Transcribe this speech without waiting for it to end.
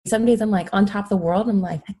some days I'm like on top of the world. I'm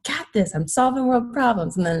like, I got this. I'm solving world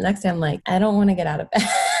problems. And then the next day I'm like, I don't want to get out of bed.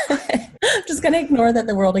 I'm just going to ignore that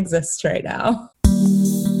the world exists right now.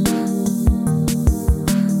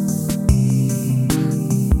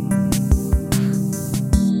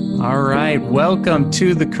 All right, welcome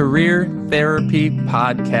to the Career Therapy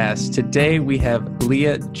Podcast. Today we have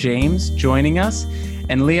Leah James joining us.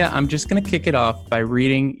 And Leah, I'm just going to kick it off by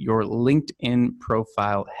reading your LinkedIn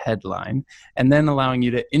profile headline and then allowing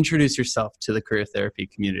you to introduce yourself to the career therapy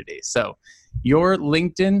community. So your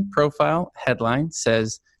LinkedIn profile headline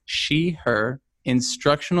says, she, her,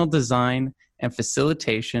 instructional design and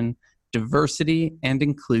facilitation, diversity and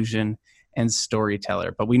inclusion, and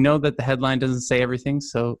storyteller. But we know that the headline doesn't say everything.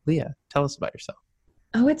 So Leah, tell us about yourself.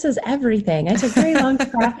 Oh, it says everything. I took very long to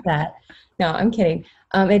craft that. No, I'm kidding.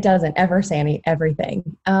 It doesn't ever say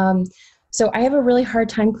everything. So I have a really hard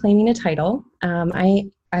time claiming a title.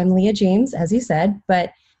 I'm Leah James, as you said,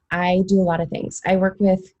 but I do a lot of things. I work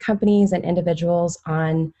with companies and individuals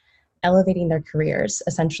on elevating their careers,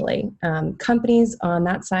 essentially. Companies on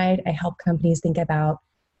that side, I help companies think about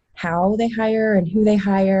how they hire and who they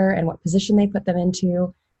hire and what position they put them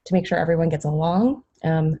into to make sure everyone gets along.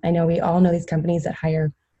 I know we all know these companies that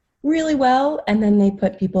hire really well, and then they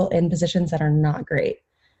put people in positions that are not great.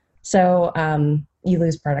 So you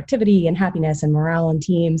lose productivity and happiness and morale on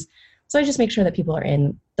teams. So I just make sure that people are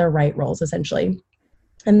in the right roles, essentially.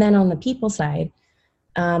 And then on the people side,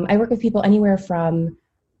 I work with people anywhere from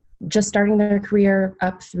just starting their career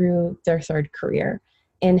up through their third career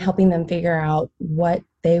and helping them figure out what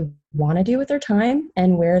they want to do with their time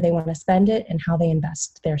and where they want to spend it and how they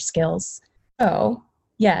invest their skills. So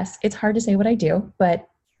yes, it's hard to say what I do, but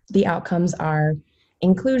the outcomes are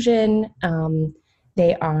inclusion.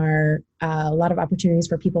 They are a lot of opportunities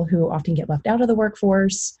for people who often get left out of the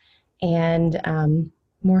workforce, and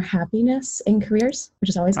more happiness in careers, which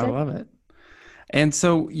is always good. I love it. And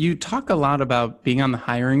so you talk a lot about being on the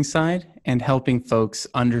hiring side and helping folks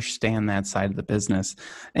understand that side of the business.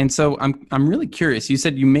 And so I'm really curious. You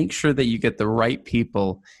said you make sure that you get the right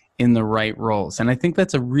people in the right roles. And I think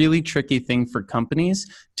that's a really tricky thing for companies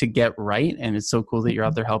to get right. And it's so cool that you're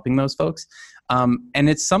out there helping those folks. And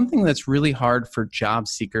it's something that's really hard for job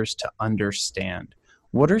seekers to understand.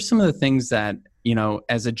 What are some of the things that, you know,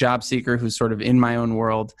 as a job seeker who's sort of in my own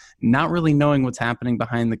world, not really knowing what's happening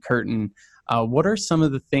behind the curtain, what are some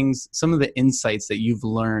of the things, some of the insights that you've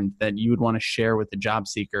learned that you would want to share with the job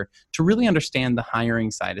seeker to really understand the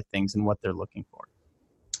hiring side of things and what they're looking for?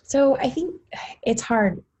 So I think it's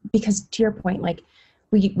hard because, to your point, like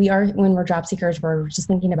we are, when we're job seekers, we're just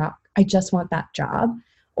thinking about, I just want that job,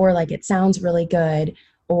 or like it sounds really good,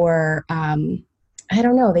 or I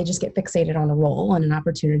don't know, they just get fixated on a role, on an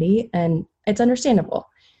opportunity, and it's understandable.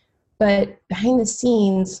 But behind the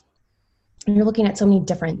scenes, you're looking at so many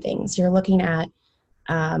different things. You're looking at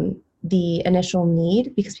the initial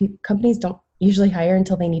need, because companies don't usually hire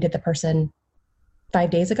until they needed the person 5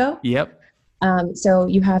 days ago. Yep. So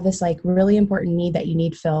you have this like really important need that you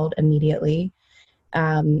need filled immediately.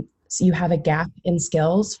 So you have a gap in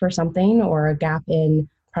skills for something, or a gap in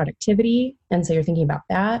productivity. And so you're thinking about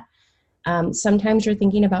that. Sometimes you're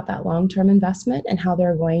thinking about that long-term investment and how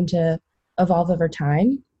they're going to evolve over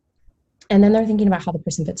time. And then they're thinking about how the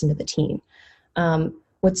person fits into the team.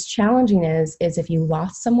 What's challenging is if you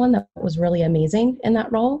lost someone that was really amazing in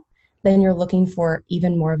that role, then you're looking for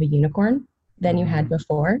even more of a unicorn than you had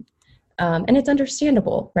before. And it's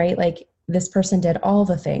understandable, right? Like, this person did all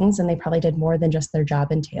the things and they probably did more than just their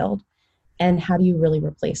job entailed. And how do you really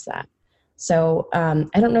replace that? So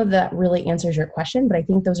I don't know if that really answers your question, but I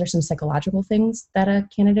think those are some psychological things that a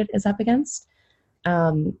candidate is up against.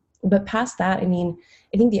 But past that, I mean,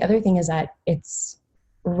 I think the other thing is that it's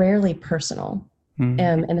rarely personal,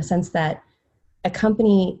 in the sense that a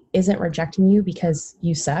company isn't rejecting you because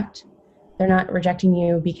you sucked. They're not rejecting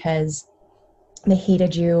you because they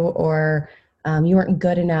hated you, or you weren't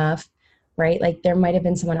good enough, right? Like, there might have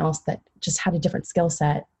been someone else that just had a different skill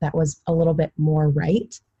set that was a little bit more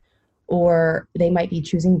right. Or they might be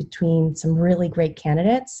choosing between some really great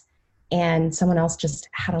candidates and someone else just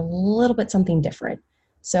had a little bit something different.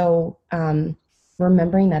 So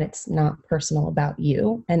remembering that it's not personal about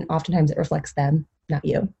you, and oftentimes it reflects them, not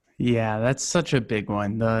you. Yeah, that's such a big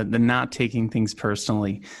one. The not taking things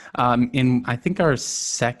personally. In I think our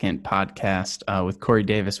second podcast with Corey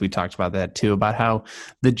Davis, we talked about that too, about how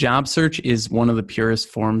the job search is one of the purest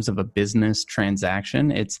forms of a business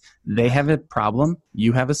transaction. It's they have a problem,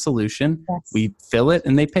 you have a solution, Yes. we fill it,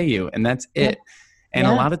 and they pay you, and that's it. And a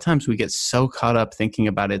Yeah. lot of times we get so caught up thinking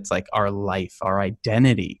about it's like our life, our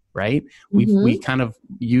identity, right? We Hmm. kind of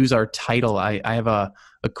use our title. I have a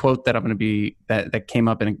quote that I'm going to be that came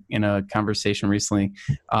up in a conversation recently,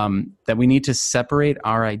 that we need to separate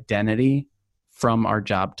our identity from our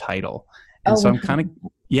job title. And Oh, so I'm kind of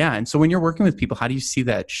 100%. yeah. And so when you're working with people, how do you see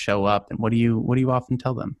that show up, and what do you often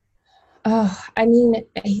tell them? Oh, I mean,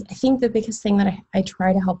 I think the biggest thing that I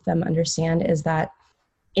try to help them understand is that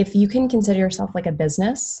if you can consider yourself like a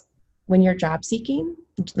business when you're job seeking,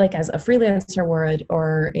 like as a freelancer would,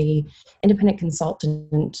 or a independent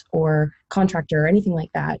consultant or contractor or anything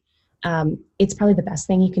like that, it's probably the best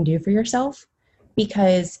thing you can do for yourself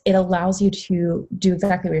because it allows you to do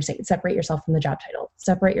exactly what you're saying: separate yourself from the job title,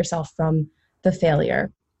 separate yourself from the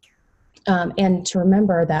failure, and to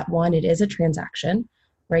remember that one, it is a transaction,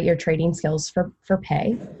 right? You're trading skills for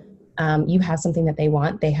pay. You have something that they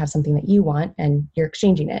want, they have something that you want, and you're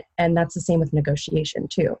exchanging it. And that's the same with negotiation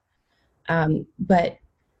too. But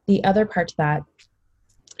the other part to that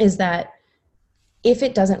is that if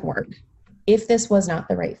it doesn't work, if this was not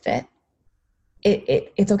the right fit,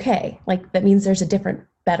 it's okay. Like that means there's a different,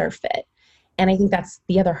 better fit. And I think that's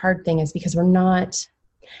the other hard thing is because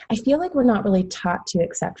I feel like we're not really taught to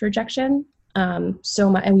accept rejection so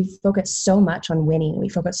much, and we focus so much on winning. We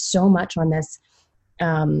focus so much on this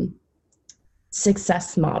um,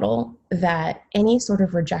 success model that any sort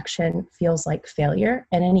of rejection feels like failure,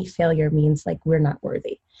 and any failure means like we're not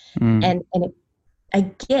worthy. Mm, I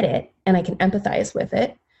get it, and I can empathize with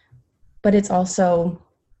it, but it's also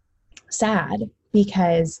sad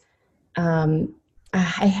because let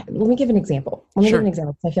me give an example. Let me give an sure.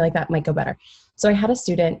 example because I feel like that might go better. So I had a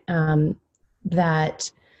student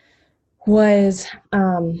that was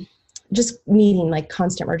just meeting like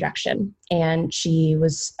constant rejection. And she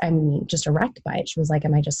was, I mean, just a wreck by it. She was like,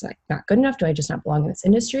 am I just like not good enough? Do I just not belong in this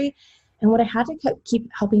industry? And what I had to keep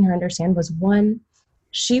helping her understand was one,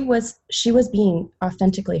 she was being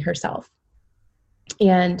authentically herself.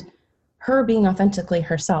 And her being authentically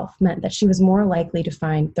herself meant that she was more likely to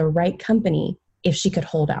find the right company if she could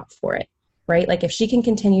hold out for it, right? Like if she can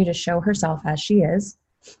continue to show herself as she is,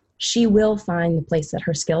 she will find the place that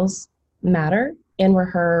her skills matter and where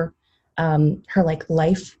her like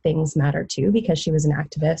life things matter too, because she was an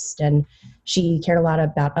activist and she cared a lot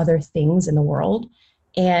about other things in the world.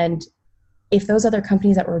 And if those other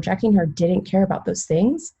companies that were rejecting her didn't care about those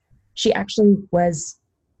things, she actually was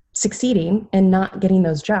succeeding and not getting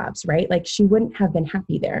those jobs, right? Like she wouldn't have been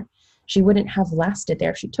happy there. She wouldn't have lasted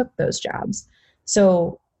there if she took those jobs.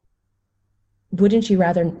 So wouldn't you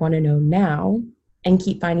rather want to know now and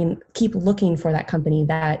keep looking for that company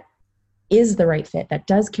that is the right fit, that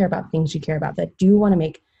does care about things you care about, that do want to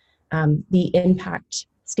make the impact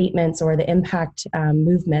statements or the impact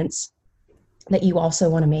movements that you also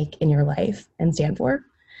want to make in your life and stand for?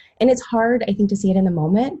 And it's hard, I think, to see it in the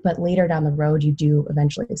moment, but later down the road, you do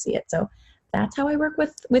eventually see it. So that's how I work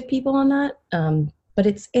with people on that. But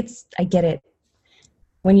it's I get it.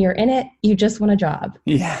 When you're in it, you just want a job.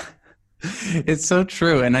 Yeah, it's so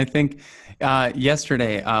true. And I think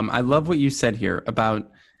yesterday, I love what you said here about,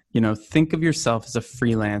 think of yourself as a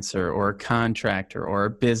freelancer or a contractor or a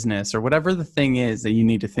business or whatever the thing is that you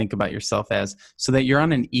need to think about yourself as, so that you're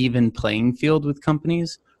on an even playing field with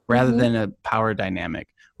companies rather Mm-hmm. than a power dynamic.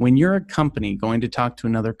 When you're a company going to talk to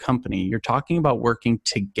another company, you're talking about working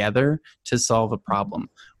together to solve a problem.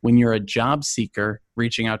 When you're a job seeker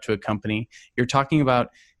reaching out to a company, you're talking about,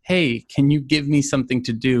 hey, can you give me something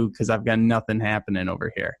to do because I've got nothing happening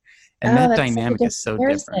over here? And Oh, that that's such a dynamic good is so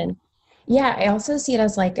different. comparison. Yeah, I also see it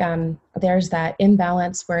as like there's that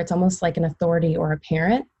imbalance where it's almost like an authority or a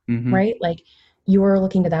parent, Hmm. right? Like you're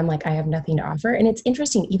looking to them like I have nothing to offer. And it's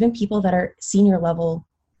interesting, even people that are senior level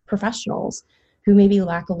professionals who maybe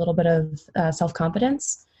lack a little bit of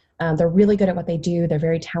self-confidence. They're really good at what they do. They're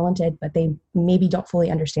very talented, but they maybe don't fully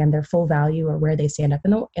understand their full value or where they stand up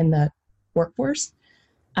in the workforce.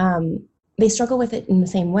 Um, they struggle with it in the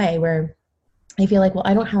same way where they feel like, well,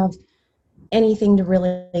 I don't have anything to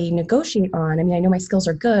really negotiate on. I mean, I know my skills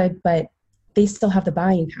are good, but they still have the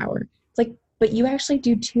buying power. It's like, but you actually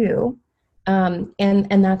do too. And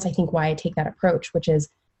that's I think why I take that approach, which is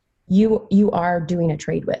you are doing a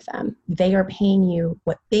trade with them. They are paying you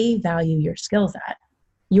what they value your skills at.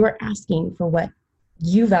 You are asking for what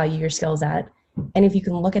you value your skills at. And if you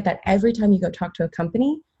can look at that every time you go talk to a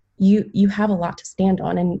company, you have a lot to stand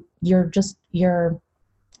on. And you're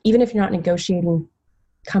even if you're not negotiating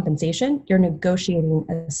compensation, you're negotiating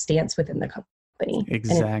a stance within the company and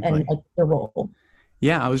Exactly. like the role.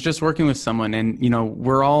 Yeah, I was just working with someone, and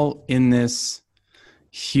we're all in this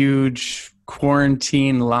huge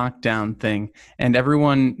quarantine lockdown thing, and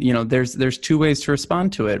everyone, there's two ways to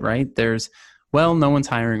respond to it, right? There's, well, no one's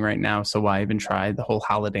hiring right now, so why even try the whole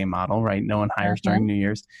holiday model, right? No one hires during New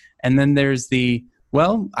Year's. And then there's the,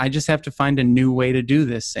 well, I just have to find a new way to do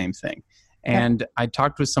this same thing. And I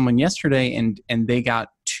talked with someone yesterday, and they got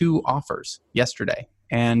 2 offers yesterday.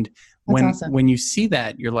 And when you see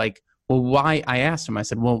that, you're like, well, why? I asked him, I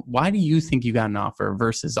said, well, why do you think you got an offer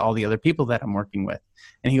versus all the other people that I'm working with?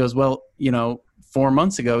 And he goes, well, 4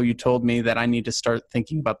 months ago, you told me that I need to start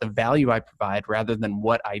thinking about the value I provide rather than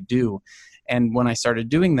what I do. And when I started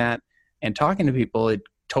doing that and talking to people, it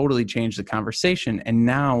totally changed the conversation. And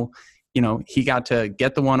now, he got to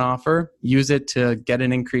get the one offer, use it to get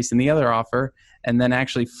an increase in the other offer, and then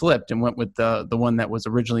actually flipped and went with the one that was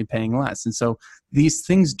originally paying less. And so these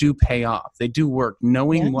things do pay off. They do work.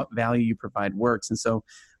 Knowing what value you provide works. And so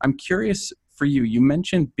I'm curious for you. You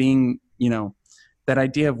mentioned being, that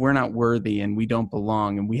idea of we're not worthy and we don't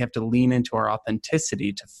belong, and we have to lean into our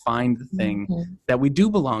authenticity to find the thing that we do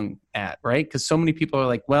belong at, right? Because so many people are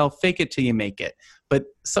like, well, fake it till you make it. But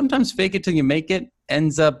sometimes fake it till you make it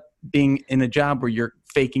ends up being in a job where you're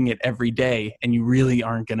faking it every day and you really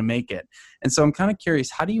aren't going to make it. And so I'm kind of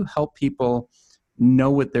curious, how do you help people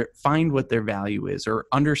know find what their value is, or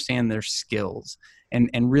understand their skills and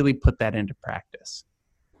really put that into practice?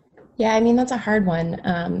 Yeah, I mean, that's a hard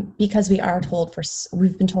one, because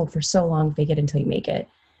we've been told for so long, fake it until you make it.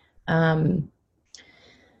 And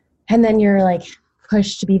then you're like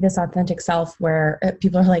pushed to be this authentic self where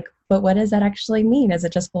people are like, but what does that actually mean? Is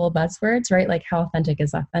it just full of buzzwords, right? Like, how authentic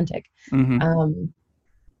is authentic?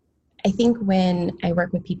 I think when I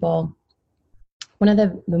work with people, one of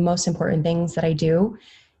the most important things that I do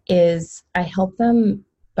is I help them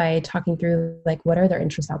by talking through, like, what are their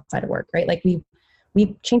interests outside of work, right? Like,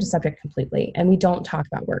 we change the subject completely and we don't talk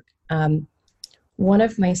about work. One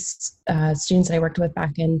of my students that I worked with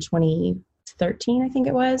back in 2013, I think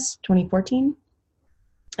it was 2014.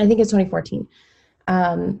 I think it's 2014.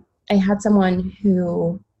 I had someone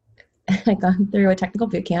who had gone through a technical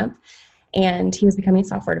boot camp, and he was becoming a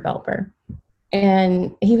software developer.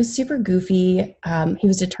 And he was super goofy. He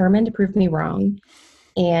was determined to prove me wrong.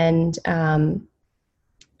 And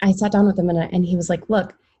I sat down with him, and he was like,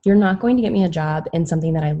 look, you're not going to get me a job in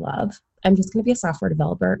something that I love. I'm just going to be a software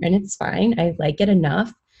developer, and it's fine. I like it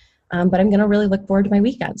enough. But I'm going to really look forward to my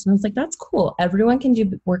weekends. And I was like, that's cool. Everyone can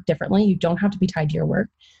do work differently. You don't have to be tied to your work.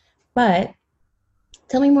 But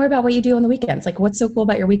tell me more about what you do on the weekends. Like, what's so cool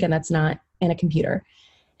about your weekend that's not in a computer?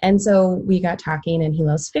 And so we got talking, and he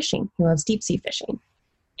loves fishing. He loves deep sea fishing.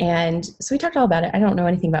 And so we talked all about it. I don't know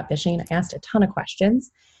anything about fishing. I asked a ton of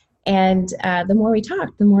questions. And the more we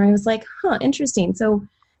talked, the more I was like, interesting. So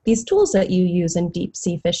these tools that you use in deep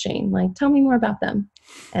sea fishing, like, tell me more about them.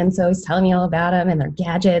 And so he's telling me all about them and their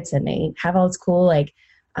gadgets, and they have all this cool, like,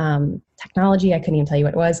 technology. I couldn't even tell you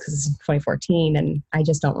what it was because it's 2014 and I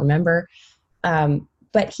just don't remember.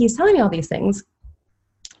 But he's telling me all these things.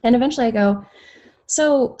 And eventually I go,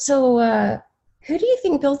 so who do you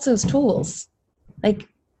think builds those tools? Like,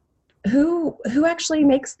 who actually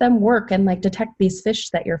makes them work and, like, detect these fish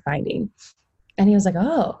that you're finding? And he was like,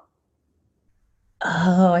 oh,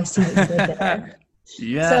 I see what you did there.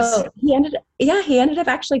 Yes. So he ended up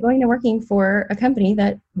actually going to working for a company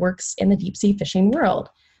that works in the deep sea fishing world,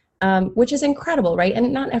 which is incredible, right?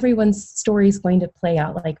 And not everyone's story is going to play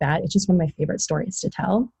out like that. It's just one of my favorite stories to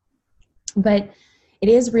tell. But it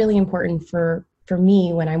is really important for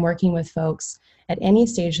me when I'm working with folks at any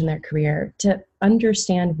stage in their career to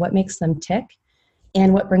understand what makes them tick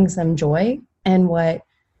and what brings them joy and what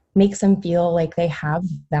makes them feel like they have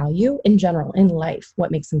value in general in life,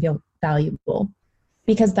 what makes them feel valuable.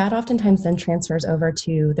 Because that oftentimes then transfers over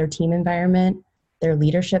to their team environment, their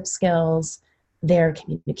leadership skills, their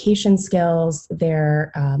communication skills,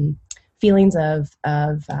 their feelings of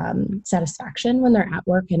satisfaction when they're at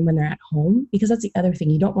work and when they're at home. Because that's the other thing.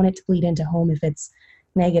 You don't want it to bleed into home if it's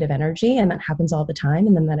negative energy, and that happens all the time.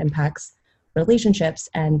 And then that impacts relationships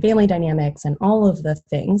and family dynamics and all of the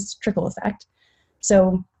things, trickle effect.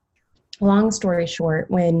 So long story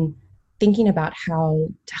short, when thinking about how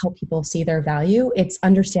to help people see their value, it's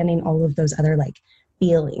understanding all of those other, like,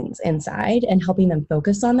 feelings inside and helping them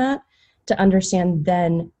focus on that to understand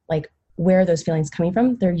then, like, where those feelings coming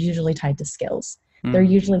from. They're usually tied to skills. They're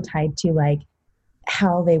usually tied to, like,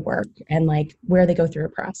 how they work and, like, where they go through a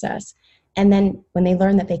process. And then when they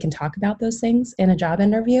learn that they can talk about those things in a job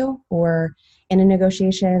interview or in a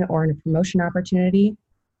negotiation or in a promotion opportunity,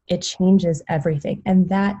 it changes everything. And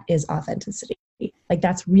that is authenticity. Like,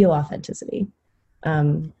 that's real authenticity.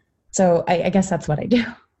 So I guess that's what I do.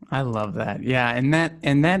 I love that. Yeah, and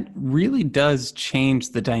that really does change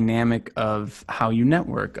the dynamic of how you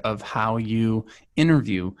network, of how you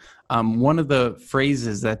interview. One of the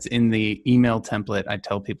phrases that's in the email template I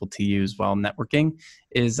tell people to use while networking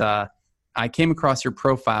is, "I came across your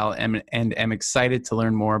profile and am excited to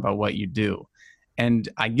learn more about what you do." And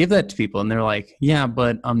I give that to people, and they're like, "Yeah,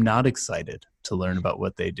 but I'm not excited to learn about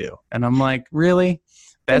what they do." And I'm like, "Really?"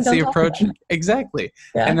 Then That's don't the talk to approach. them. Exactly.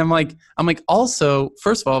 And Yeah. I'm like, also,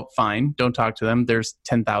 first of all, fine, don't talk to them. There's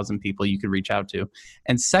 10,000 people you could reach out to.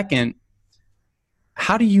 And second,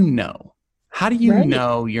 how do you know? How do you Right.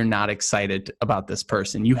 know you're not excited about this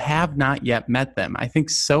person? You have not yet met them. I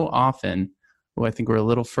think so often, oh, I think we're a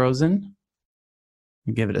little frozen.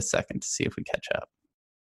 Give it a second to see if we catch up.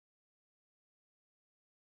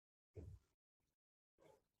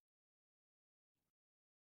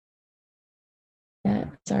 Yeah.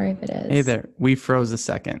 Sorry if it Hey is. there, we froze a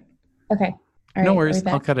second. Okay. All No right. Are we worries.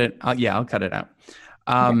 I'll back? cut it. Yeah, I'll cut it out.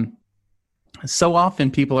 Okay. Um, so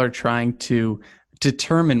often people are trying to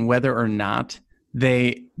determine whether or not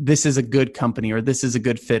this is a good company, or this is a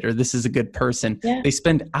good fit, or this is a good person. Yeah. They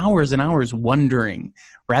spend hours and hours wondering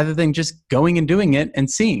rather than just going and doing it and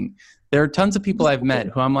seeing. There are tons of people I've met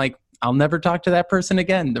Exactly. who I'm like, I'll never talk to that person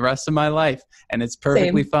again the rest of my life, and it's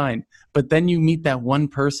perfectly Same. fine. But then you meet that one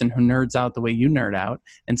person who nerds out the way you nerd out,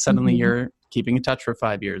 and suddenly Mhm. you're keeping in touch for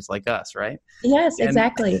 5 years like us, right? Yes, And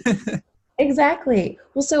exactly. Exactly.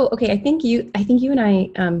 Well, so okay, I think you and I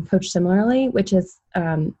coach similarly, which is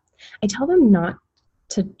I tell them not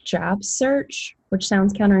to job search, which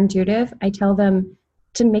sounds counterintuitive. I tell them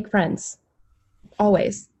to make friends.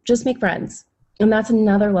 Always. Just make friends. And that's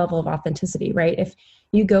another level of authenticity, right? If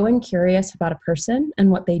you go in curious about a person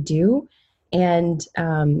and what they do and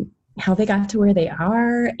how they got to where they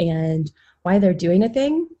are and why they're doing a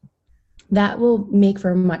thing, that will make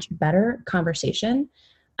for a much better conversation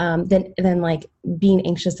than like being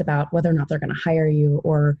anxious about whether or not they're going to hire you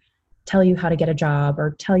or tell you how to get a job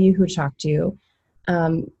or tell you who to talk to.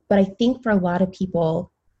 But I think for a lot of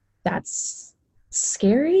people, that's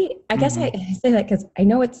scary. I guess mhm. I say that because I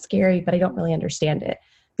know it's scary, but I don't really understand it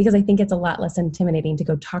because I think it's a lot less intimidating to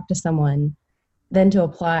go talk to someone than to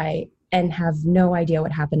apply and have no idea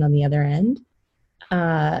what happened on the other end.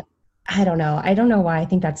 Uh, I don't know. I don't know why I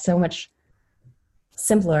think that's so much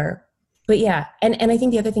simpler. But yeah, and I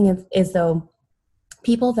think the other thing is though,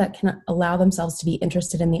 people that can allow themselves to be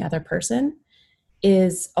interested in the other person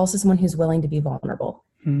is also someone who's willing to be vulnerable.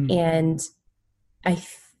 Hmm. And I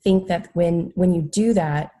think that when you do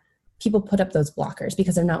that, people put up those blockers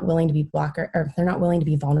because they're not willing to be blocker or they're not willing to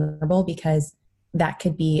be vulnerable because that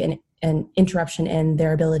could be an interruption in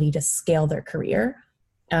their ability to scale their career.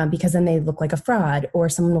 Because then they look like a fraud, or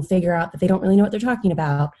someone will figure out that they don't really know what they're talking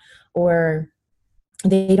about, or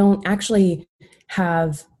they don't actually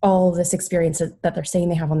have all this experience that they're saying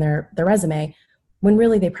they have on their resume when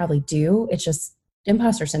really they probably do. It's just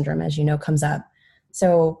imposter syndrome, as you know, comes up.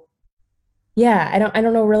 So yeah, I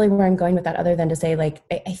don't know really where I'm going with that other than to say like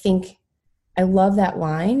I think I love that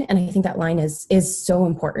line, and I think that line is so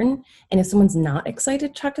important. And if someone's not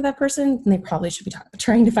excited to talk to that person, then they probably should be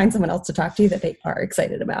trying to find someone else to talk to that they are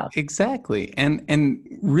excited about. Exactly. And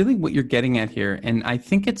really what you're getting at here, and I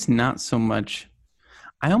think it's not so much,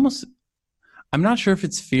 I almost, I'm not sure if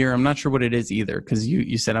it's fear. I'm not sure what it is either. Cause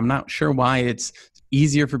you said, I'm not sure why it's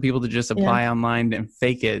easier for people to just Yeah. apply online and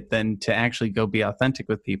fake it than to actually go be authentic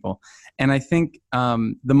with people. And I think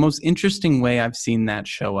the most interesting way I've seen that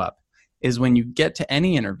show up is when you get to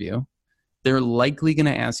any interview, they're likely going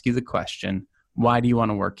to ask you the question, why do you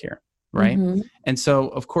want to work here? Right. Mm-hmm. And so,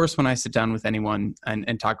 of course, when I sit down with anyone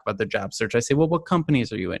and talk about their job search, I say, well, what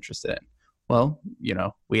companies are you interested in? Well,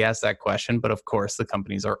 we ask that question, but of course, the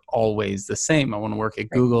companies are always the same. I want to work at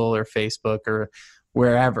Right. Google or Facebook or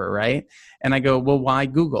wherever, right? And I go, well, why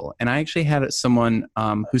Google? And I actually had someone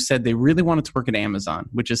who said they really wanted to work at Amazon,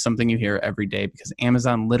 which is something you hear every day because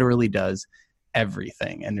Amazon literally does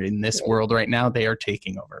everything. And in this Right. world right now, they are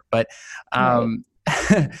taking over. But Right.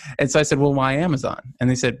 and so I said, well, why Amazon? And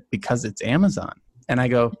they said, because it's Amazon. And I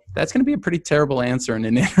go, that's going to be a pretty terrible answer in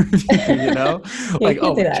an interview, Yeah, you like,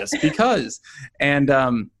 can't say oh, that. just because. And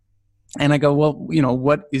I go, well,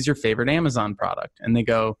 what is your favorite Amazon product? And they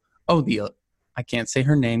go, oh, I can't say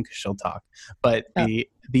her name because she'll talk, but Oh,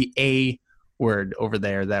 the A word over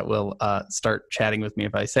there that will start chatting with me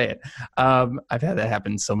if I say it. I've had that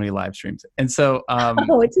happen in so many live streams. And so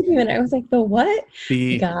Oh, it took me a minute. I was like, the what?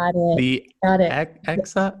 the Got it. the Got it.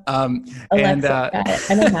 Exa and Alexa. Got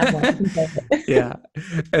it. I don't have one. I can say it. yeah.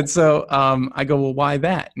 And so I go, well, why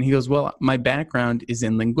that? And he goes, well, my background is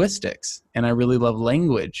in linguistics and I really love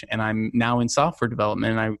language. And I'm now in software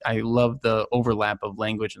development and I love the overlap of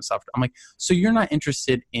language and software. I'm like, so you're not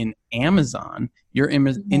interested in Amazon. You're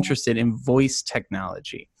interested in voice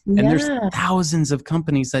technology. And there's thousands of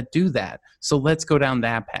companies that do that. So let's go down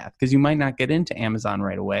that path because you might not get into Amazon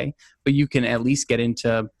right away, but you can at least get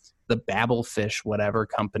into the Babelfish, whatever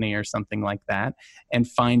company or something like that, and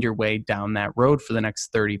find your way down that road for the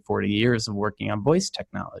next 30, 40 years of working on voice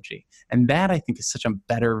technology. And that I think is such a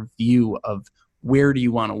better view of where do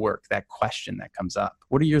you want to work, that question that comes up.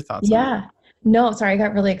 What are your thoughts on that? Yeah. No, sorry. I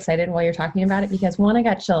got really excited while you're talking about it because one, I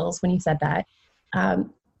got chills when you said that.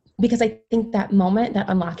 Because I think that moment, that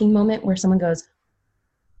unlocking moment where someone goes,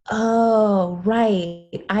 oh, right,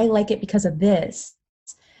 I like it because of this.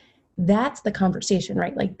 That's the conversation,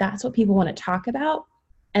 right? Like that's what people want to talk about.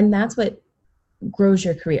 And that's what grows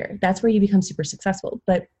your career. That's where you become super successful.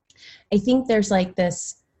 But I think there's like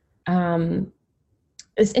this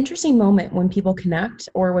interesting moment when people connect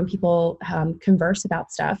or when people converse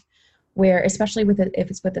about stuff where, especially if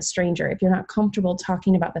it's with a stranger, if you're not comfortable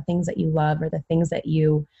talking about the things that you love or the things that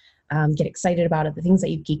you get excited about or the things that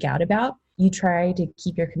you geek out about, you try to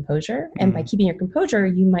keep your composure. And by keeping your composure,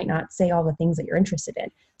 you might not say all the things that you're interested in.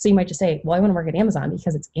 So you might just say, well, I want to work at Amazon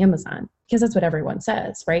because it's Amazon, because that's what everyone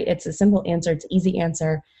says, right? It's a simple answer. It's an easy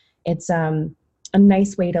answer. It's a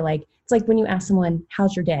nice way to it's like when you ask someone,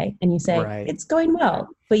 how's your day? And you say, it's going well,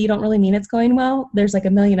 but you don't really mean it's going well. There's like a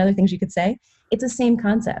million other things you could say. It's the same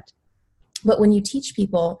concept. But when you teach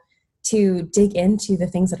people to dig into the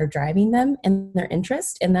things that are driving them and their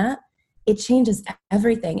interest in that, it changes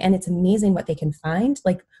everything. And it's amazing what they can find.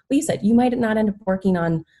 Like what you said, you might not end up working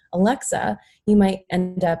on Alexa. You might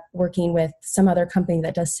end up working with some other company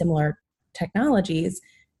that does similar technologies.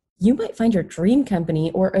 You might find your dream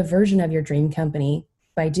company or a version of your dream company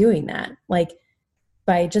by doing that. Like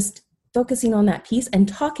by just focusing on that piece and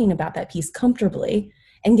talking about that piece comfortably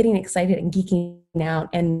and getting excited and geeking out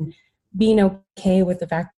and being okay with the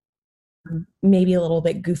fact maybe a little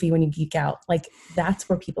bit goofy when you geek out. Like that's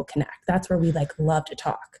where people connect. That's where we love to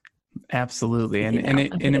talk. Absolutely. And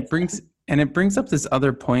it brings up this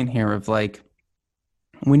other point here of like,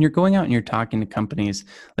 when you're going out and you're talking to companies,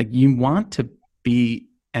 like you want to be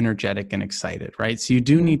energetic and excited, right? So you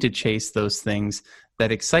do need to chase those things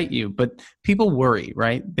that excite you, but people worry,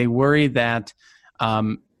 right? They worry that,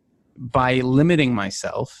 by limiting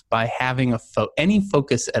myself, by having any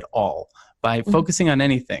focus at all, by focusing on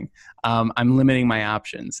anything, I'm limiting my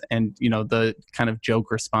options. And, the kind of joke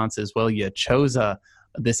response is, well, you chose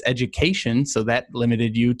this education, so that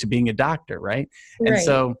limited you to being a doctor, right? And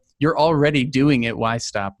so you're already doing it. Why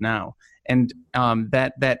stop now? And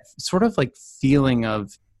that sort of like feeling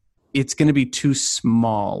of it's going to be too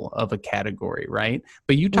small of a category, right?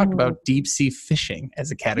 But you talked about deep sea fishing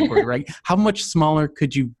as a category, right? How much smaller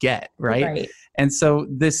could you get, right? And so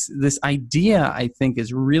this idea, I think,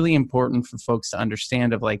 is really important for folks to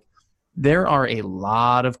understand of like, there are a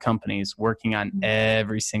lot of companies working on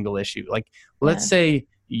every single issue. Like, let's say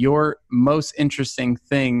your most interesting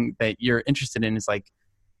thing that you're interested in is like,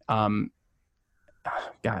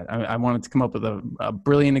 God, I wanted to come up with a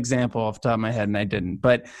brilliant example off the top of my head, and I didn't.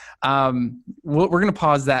 But we're going to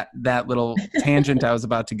pause that little tangent I was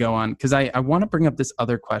about to go on, because I want to bring up this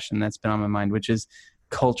other question that's been on my mind, which is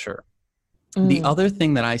culture. The other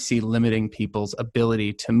thing that I see limiting people's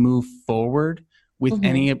ability to move forward with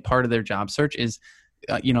any part of their job search is,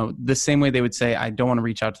 the same way they would say, I don't want to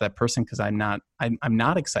reach out to that person because I'm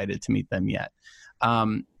not excited to meet them yet,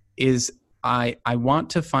 is I want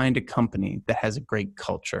to find a company that has a great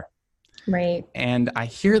culture. Right. And I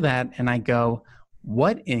hear that and I go,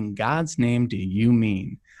 what in God's name do you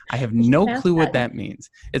mean? I have no clue what that means.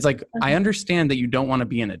 It's like, I understand that you don't want to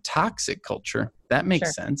be in a toxic culture. That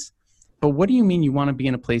makes sense. But what do you mean you want to be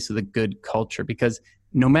in a place with a good culture? Because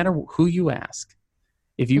no matter who you ask,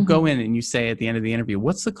 if you go in and you say at the end of the interview,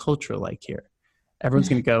 what's the culture like here? Everyone's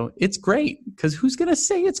going to go, it's great. Because who's going to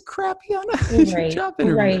say it's crappy on a job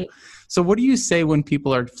interview? Right. So what do you say when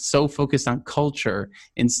people are so focused on culture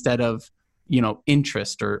instead of,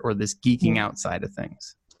 interest or this geeking out side of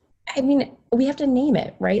things? I mean, we have to name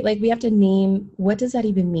it, right? Like we have to name, what does that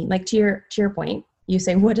even mean? Like to your point, you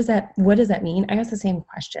say, what does that mean? I ask the same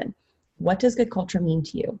question. What does good culture mean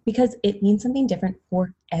to you? Because it means something different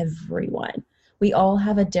for everyone. We all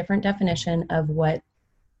have a different definition of what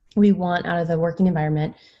we want out of the working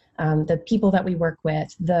environment. the people that we work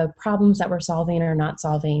with, the problems that we're solving or not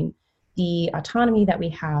solving, the autonomy that we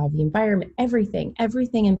have, the environment, everything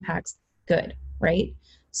impacts good, right?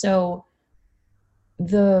 So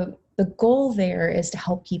the goal there is to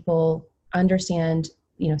help people understand,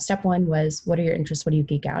 step one was, what are your interests? What do you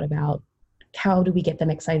geek out about? How do we get them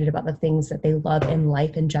excited about the things that they love in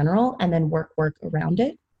life in general, and then work around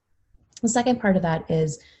it? The second part of that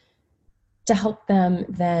is to help them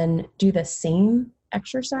then do the same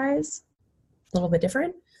exercise, a little bit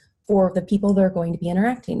different, for the people they're going to be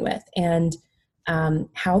interacting with, and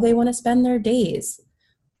how they want to spend their days.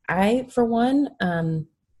 I, for one,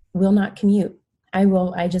 will not commute.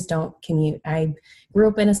 I just don't commute. I grew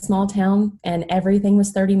up in a small town and everything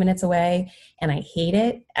was 30 minutes away, and I hate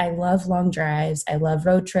it. I love long drives. I love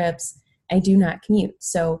road trips. I do not commute.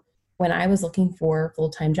 So when I was looking for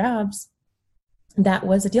full-time jobs, that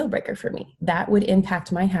was a deal breaker for me. That would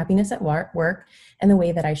impact my happiness at work and the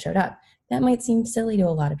way that I showed up. That might seem silly to a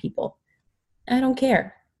lot of people. I don't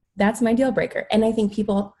care. That's my deal breaker. And I think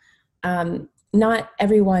people, not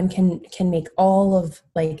everyone can make all of,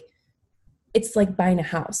 like, it's like buying a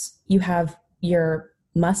house. You have your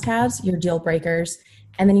must-haves, your deal breakers,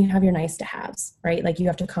 and then you have your nice to haves, right? Like, you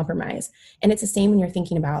have to compromise. And it's the same when you're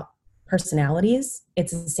thinking about personalities.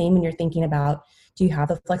 It's the same when you're thinking about, do you have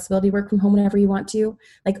the flexibility to work from home whenever you want to?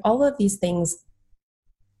 Like, all of these things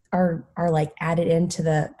are like added into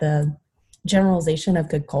the generalization of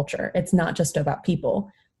good culture. It's not just about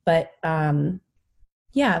people, but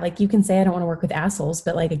yeah, like, you can say, I don't want to work with assholes,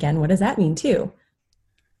 but, like, again, what does that mean too?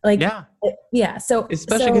 Like, yeah. So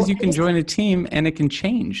especially because you can join a team and it can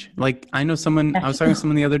change. Like, I know someone, I was talking to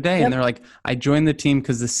someone the other day and they're like, I joined the team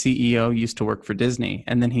because the CEO used to work for Disney,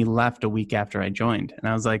 and then he left a week after I joined. And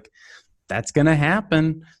I was like, that's going to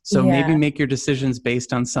happen. So maybe make your decisions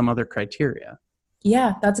based on some other criteria.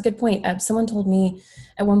 Yeah, that's a good point. Someone told me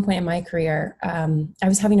at one point in my career, I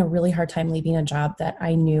was having a really hard time leaving a job that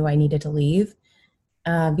I knew I needed to leave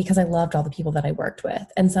because I loved all the people that I worked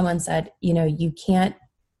with. And someone said, you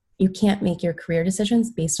can't make your career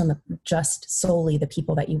decisions based on just solely the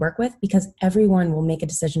people that you work with, because everyone will make a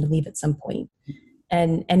decision to leave at some point.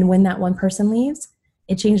 And when that one person leaves,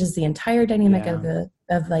 it changes the entire dynamic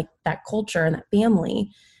of like that culture and that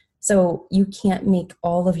family. So you can't make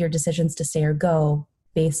all of your decisions to stay or go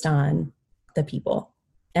based on the people.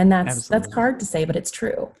 And that's hard to say, but it's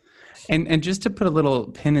true. And just to put a little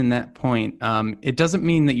pin in that point, it doesn't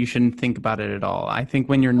mean that you shouldn't think about it at all. I think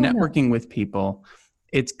when you're networking with people,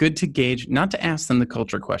 it's good to gauge, not to ask them the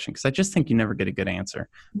culture question, because I just think you never get a good answer,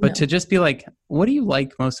 but to just be like, what do you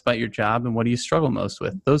like most about your job and what do you struggle most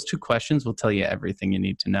with? Those two questions will tell you everything you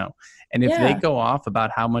need to know. And if they go off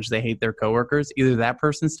about how much they hate their coworkers, either that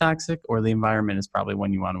person's toxic or the environment is probably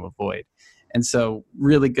one you want to avoid. And so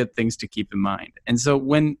really good things to keep in mind. And so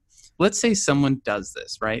when, let's say someone does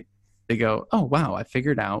this, right? They go, oh, wow, I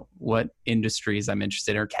figured out what industries I'm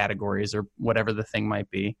interested in, or categories, or whatever the thing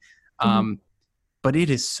might be. But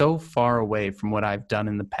it is so far away from what I've done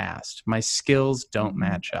in the past. My skills don't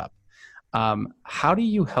match up. How do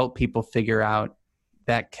you help people figure out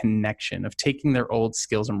that connection of taking their old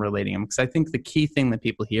skills and relating them? Because I think the key thing that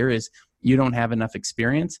people hear is you don't have enough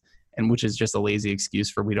experience, and which is just a lazy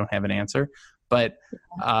excuse for we don't have an answer. But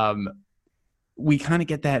we kind of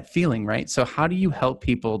get that feeling, right? So how do you help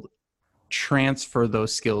people transfer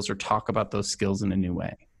those skills or talk about those skills in a new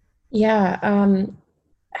way? Yeah,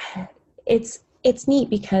 it's neat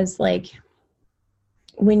because, like,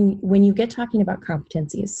 when you get talking about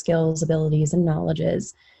competencies, skills, abilities, and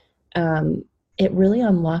knowledges, it really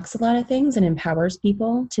unlocks a lot of things and empowers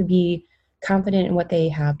people to be confident in what they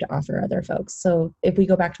have to offer other folks. So if we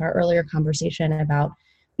go back to our earlier conversation about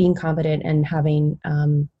being confident and having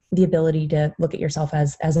the ability to look at yourself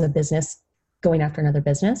as a business going after another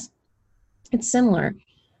business, it's similar.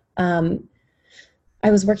 I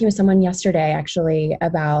was working with someone yesterday actually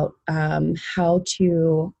about how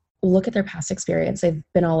to look at their past experience. They've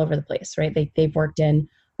been all over the place, right? They've worked in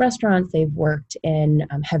restaurants, they've worked in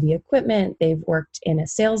heavy equipment, they've worked in a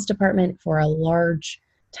sales department for a large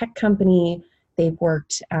tech company, they've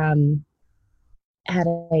worked at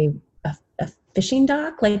a fishing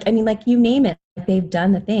dock, like you name it, they've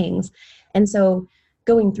done the things. And so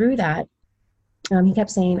going through that, he kept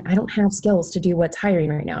saying, I don't have skills to do what's hiring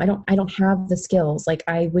right now. I don't have the skills. Like,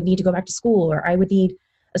 I would need to go back to school, or I would need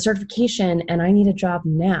a certification, and I need a job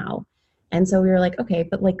now. And so we were like, okay,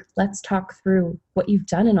 but like, let's talk through what you've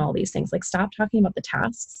done in all these things. Like, stop talking about the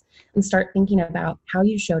tasks and start thinking about how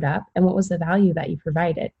you showed up and what was the value that you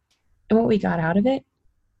provided. And what we got out of it,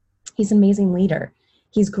 he's an amazing leader.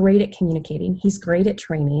 He's great at communicating. He's great at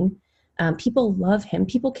training. People love him.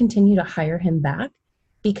 People continue to hire him back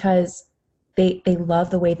because they love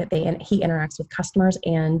the way that he interacts with customers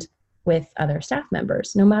and with other staff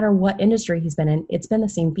members. No matter what industry he's been in, it's been the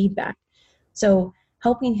same feedback. So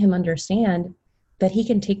helping him understand that he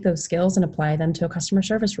can take those skills and apply them to a customer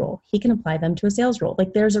service role. He can apply them to a sales role.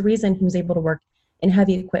 Like, there's a reason he was able to work in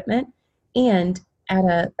heavy equipment and at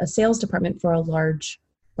a sales department for a large,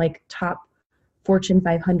 like, top Fortune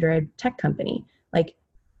 500 tech company. Like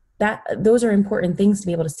that, those are important things to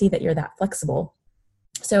be able to see that you're that flexible.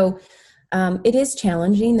 So it is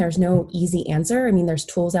challenging. There's no easy answer. I mean, there's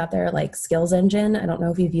tools out there like Skills Engine. I don't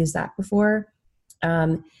know if you've used that before.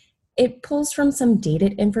 It pulls from some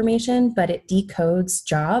dated information, but it decodes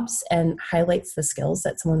jobs and highlights the skills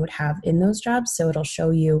that someone would have in those jobs. So it'll show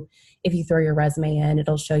you, if you throw your resume in,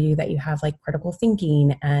 it'll show you that you have like critical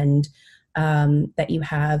thinking and that you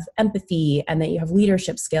have empathy and that you have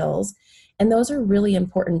leadership skills. And those are really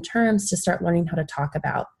important terms to start learning how to talk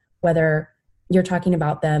about, whether you're talking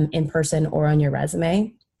about them in person or on your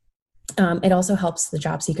resume. It also helps the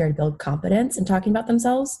job seeker to build confidence in talking about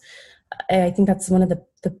themselves. I think that's one of the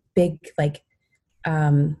big like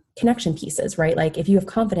connection pieces, right? Like if you have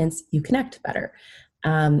confidence, you connect better.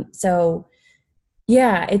 So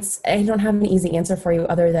yeah, I don't have an easy answer for you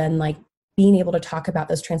other than like being able to talk about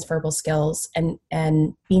those transferable skills and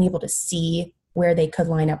being able to see where they could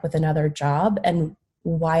line up with another job and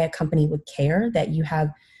why a company would care that you have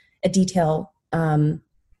a detail, an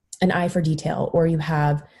eye for detail, or you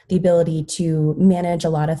have the ability to manage a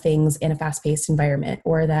lot of things in a fast-paced environment,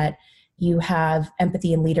 or that you have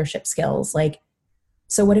empathy and leadership skills. Like,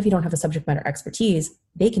 so what if you don't have a subject matter expertise?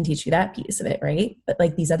 They can teach you that piece of it, right? But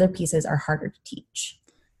like these other pieces are harder to teach.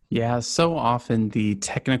 Yeah, so often the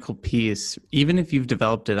technical piece, even if you've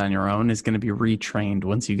developed it on your own, is going to be retrained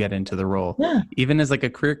once you get into the role. Yeah. Even as like a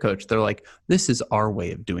career coach, they're like, this is our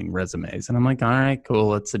way of doing resumes. And I'm like, all right, cool,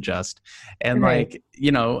 let's adjust. And Right. like,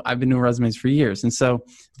 you know, I've been doing resumes for years. And so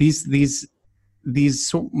these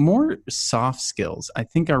more soft skills, I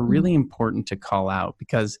think, are really important to call out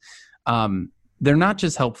because they're not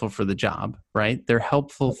just helpful for the job, right? They're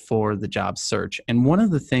helpful for the job search. And one of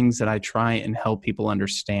the things that I try and help people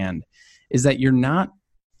understand is that you're not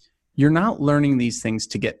learning these things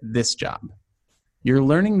to get this job. You're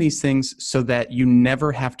learning these things so that you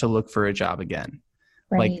never have to look for a job again.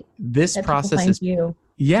 Right. Like this That process is, you.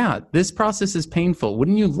 yeah, this process is painful.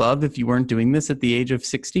 Wouldn't you love if you weren't doing this at the age of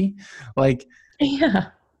 60? Like, Yeah.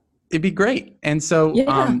 it'd be great. And so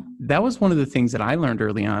Yeah. that was one of the things that I learned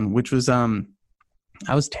early on, which was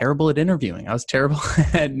I was terrible at interviewing. I was terrible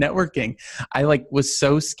at networking. I like was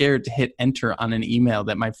so scared to hit enter on an email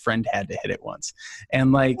that my friend had to hit it once.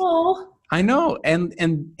 And like, Oh. I know. And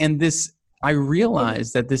this, I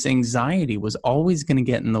realized that this anxiety was always going to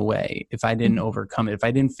get in the way if I didn't overcome it, if I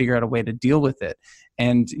didn't figure out a way to deal with it.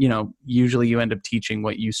 And, you know, usually you end up teaching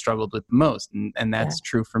what you struggled with the most. And that's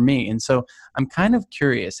true for me. And so I'm kind of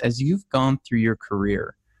curious, as you've gone through your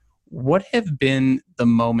career, what have been the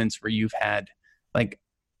moments where you've had like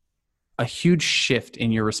a huge shift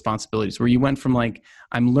in your responsibilities where you went from like,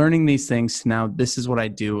 I'm learning these things to now this is what I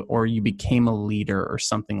do, or you became a leader or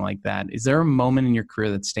something like that? Is there a moment in your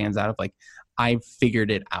career that stands out of like, I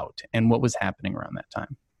figured it out, and what was happening around that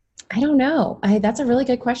time? I don't know. That's a really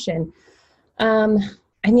good question. I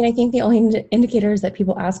mean, I think the only indicator is that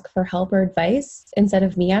people ask for help or advice instead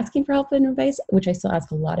of me asking for help and advice, which I still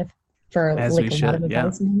ask a lot of for As like we a should, lot of yeah.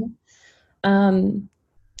 advice. Um,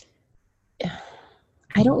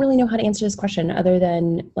 I don't really know how to answer this question other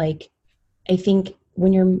than like, I think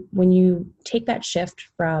when you take that shift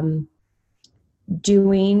from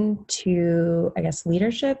doing to, I guess,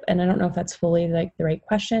 leadership, and I don't know if that's fully like the right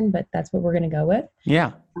question, but that's what we're going to go with.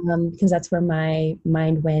 Yeah. Because that's where my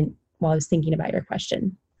mind went while I was thinking about your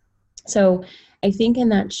question. So I think in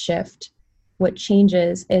that shift, what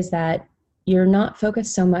changes is that you're not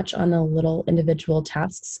focused so much on the little individual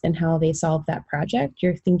tasks and how they solve that project.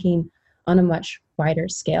 You're thinking on a much wider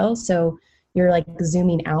scale. So you're like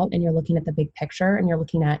zooming out and you're looking at the big picture and you're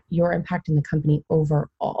looking at your impact in the company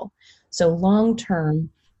overall. So long term,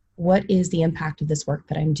 what is the impact of this work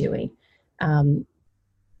that I'm doing?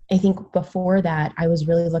 I think before that, I was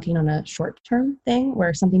really looking on a short term thing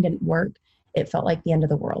where something didn't work. It felt like the end of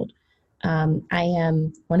the world. I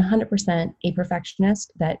am 100% a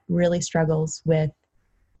perfectionist that really struggles with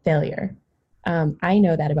failure. I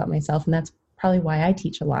know that about myself, and that's probably why I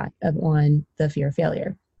teach a lot on the fear of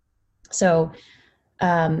failure. So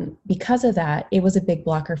because of that, it was a big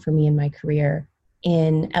blocker for me in my career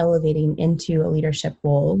in elevating into a leadership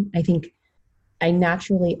role. I think I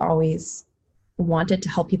naturally always wanted to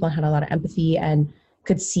help people and had a lot of empathy and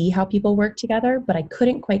could see how people work together, but I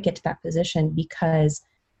couldn't quite get to that position because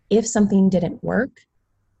if something didn't work,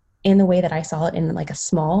 in the way that I saw it in like a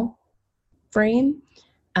small frame,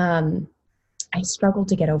 um, I struggled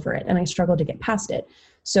to get over it and I struggled to get past it.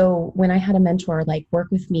 So when I had a mentor like work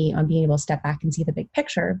with me on being able to step back and see the big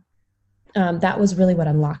picture, that was really what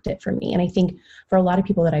unlocked it for me. And I think for a lot of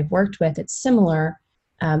people that I've worked with, it's similar.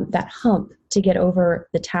 That hump to get over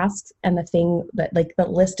the tasks and the thing that like the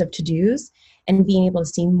list of to-dos, and being able to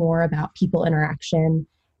see more about people interaction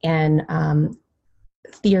and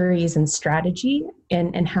theories and strategy,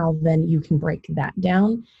 and how then you can break that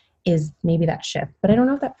down is maybe that shift. But I don't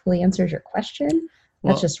know if that fully answers your question.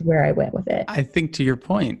 That's just where I went with it. I think to your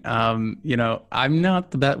point, I'm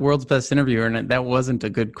not the world's best interviewer, and that wasn't a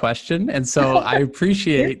good question. And so I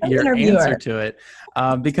appreciate your answer to it.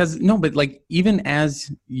 Because but like, even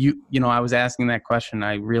as I was asking that question,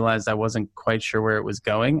 I realized I wasn't quite sure where it was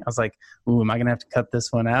going. I was like, ooh, am I going to have to cut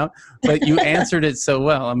this one out? But you answered it so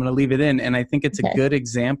well, I'm going to leave it in. And I think it's a good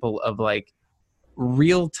example of like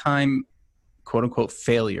real time, quote unquote,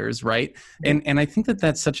 failures, right? And I think that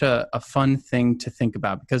that's such a fun thing to think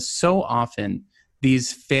about, because so often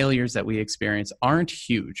these failures that we experience aren't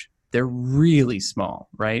huge. They're really small,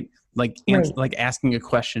 right? Like asking a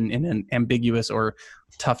question in an ambiguous or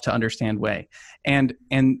tough to understand way. And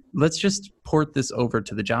let's just port this over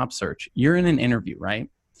to the job search. You're in an interview, right?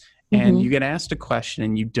 And you get asked a question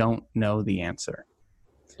and you don't know the answer.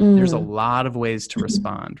 There's a lot of ways to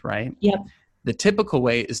respond, right? Yep. The typical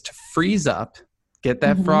way is to freeze up, get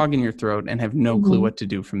that frog in your throat, and have no clue what to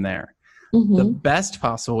do from there. The best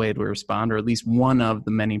possible way to respond, or at least one of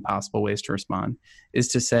the many possible ways to respond, is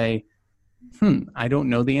to say, I don't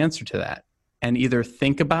know the answer to that. And either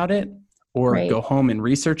think about it or go home and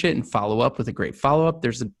research it and follow up with a great follow-up.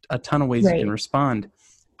 There's a ton of ways you can respond.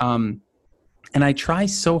 And I try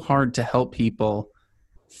so hard to help people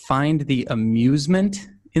find the amusement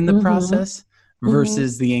in the process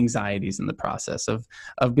versus the anxieties in the process of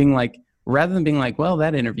being like, rather than being like, well,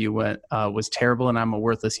 that interview was terrible and I'm a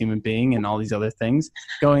worthless human being and all these other things,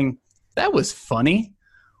 going, that was funny.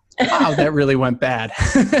 Wow, that really went bad.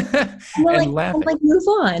 And laughing. Like move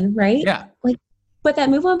on, right? Yeah. But that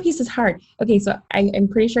move on piece is hard. Okay, so I'm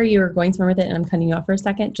pretty sure you were going somewhere with it, and I'm cutting you off for a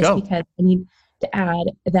second because I need to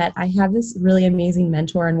add that I have this really amazing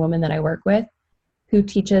mentor and woman that I work with who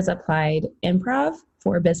teaches applied improv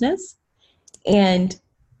for business. And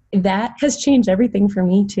that has changed everything for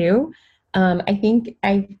me too. I think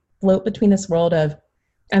I float between this world of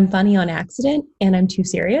I'm funny on accident and I'm too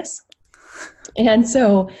serious. And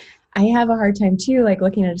so I have a hard time too, like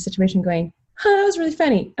looking at a situation going, that was really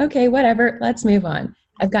funny. Okay, whatever, let's move on.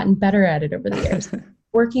 I've gotten better at it over the years.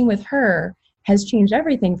 Working with her has changed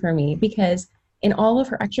everything for me, because in all of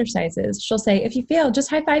her exercises, she'll say, if you fail, just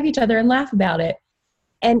high five each other and laugh about it.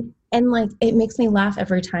 And like, it makes me laugh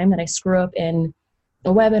every time that I screw up in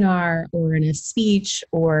a webinar or in a speech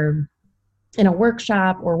or in a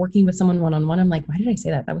workshop or working with someone one-on-one. I'm like, why did I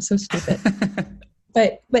say that? That was so stupid.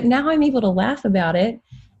 But now I'm able to laugh about it.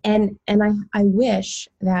 And I wish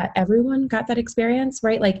that everyone got that experience,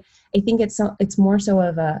 right? Like, I think it's more so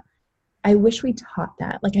of I wish we taught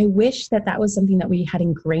that. Like, I wish that was something that we had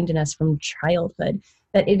ingrained in us from childhood,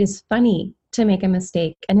 that it is funny to make a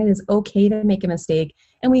mistake and it is okay to make a mistake.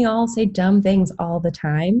 And we all say dumb things all the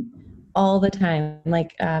time.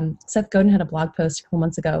 Like Seth Godin had a blog post a couple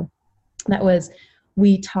months ago that was,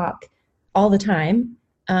 we talk all the time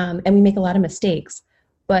and we make a lot of mistakes,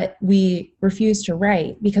 but we refuse to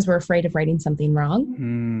write because we're afraid of writing something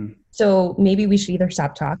wrong. So maybe we should either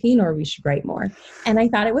stop talking or we should write more. And I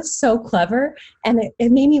thought it was so clever, and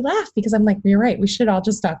it made me laugh because I'm like, you're right, we should all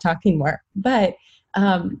just stop talking more. But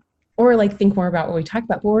or like think more about what we talk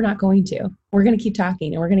about, but we're not going to. We're going to keep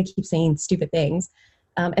talking and we're going to keep saying stupid things.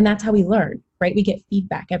 And that's how we learn, right? We get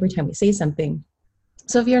feedback every time we say something.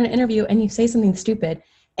 So if you're in an interview and you say something stupid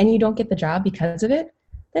and you don't get the job because of it,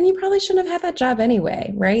 then you probably shouldn't have had that job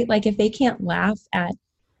anyway, right? Like, if they can't laugh at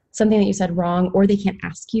something that you said wrong, or they can't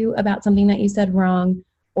ask you about something that you said wrong,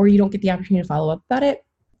 or you don't get the opportunity to follow up about it,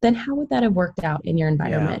 then how would that have worked out in your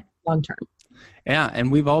environment long term? Yeah, and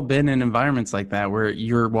we've all been in environments like that where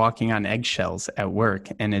you're walking on eggshells at work,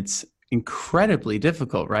 and it's incredibly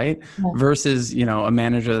difficult, right? Yeah. Versus, a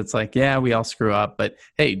manager that's like, yeah, we all screw up, but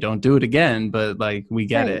hey, don't do it again, but like, we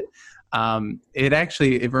get it.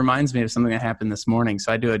 It reminds me of something that happened this morning.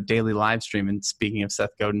 So I do a daily live stream, and speaking of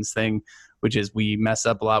Seth Godin's thing, which is we mess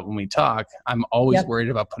up a lot when we talk, I'm always worried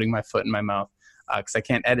about putting my foot in my mouth because I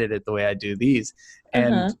can't edit it the way I do these.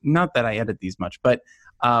 And not that I edit these much, but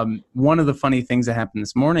one of the funny things that happened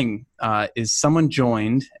this morning is someone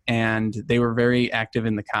joined and they were very active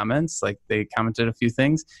in the comments. Like, they commented a few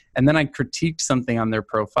things, and then I critiqued something on their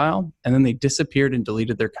profile, and then they disappeared and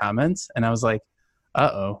deleted their comments. And I was like,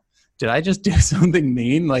 uh-oh. did I just do something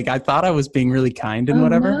mean? Like, I thought I was being really kind and Oh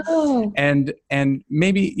whatever. no. And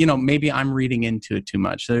maybe, maybe I'm reading into it too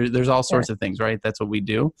much. There's all Sure. sorts of things, right? That's what we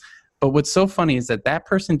do. But what's so funny is that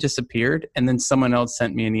person disappeared, and then someone else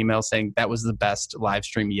sent me an email saying that was the best live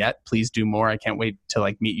stream yet. Please do more. I can't wait to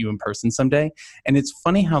like meet you in person someday. And it's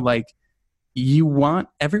funny how like you want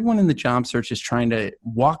everyone in the job search is trying to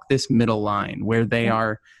walk this middle line where they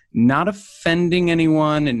are not offending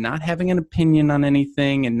anyone and not having an opinion on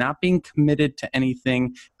anything and not being committed to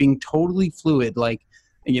anything, being totally fluid. Like,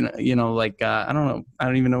 like, I don't know. I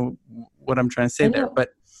don't even know what I'm trying to say there, but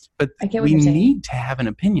I get what we you're saying. need to have an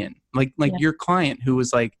opinion. Like your client who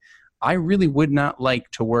was like, I really would not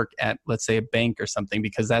like to work at, let's say, a bank or something,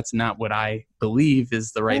 because that's not what I believe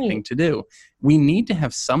is the right thing to do. We need to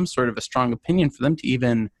have some sort of a strong opinion for them to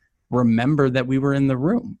even remember that we were in the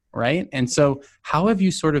room, right? And so how have you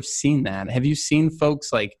sort of seen that? Have you seen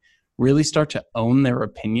folks like really start to own their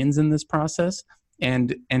opinions in this process?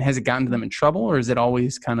 And has it gotten them in trouble, or has it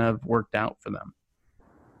always kind of worked out for them?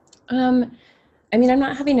 I mean, I'm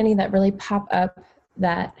not having any that really pop up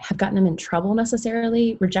that have gotten them in trouble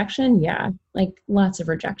necessarily. Rejection, yeah, like lots of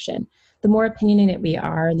rejection. The more opinionated we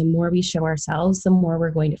are and the more we show ourselves, the more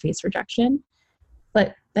we're going to face rejection.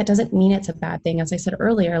 But that doesn't mean it's a bad thing. As I said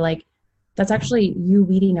earlier, like that's actually you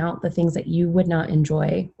weeding out the things that you would not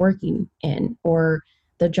enjoy working in or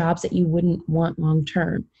the jobs that you wouldn't want long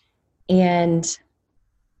term. And,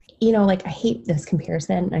 like I hate this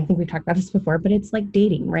comparison. I think we've talked about this before, but it's like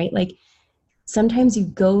dating, right? Like sometimes you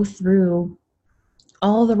go through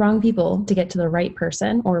all the wrong people to get to the right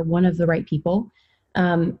person or one of the right people.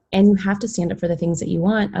 And you have to stand up for the things that you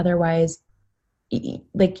want. Otherwise,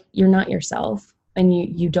 like you're not yourself and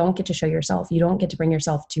you don't get to show yourself. You don't get to bring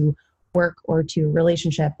yourself to work or to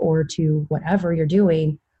relationship or to whatever you're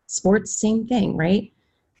doing. Sports, same thing, right?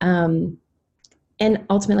 And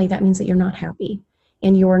ultimately that means that you're not happy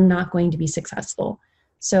and you're not going to be successful.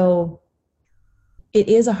 So it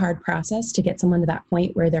is a hard process to get someone to that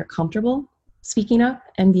point where they're comfortable speaking up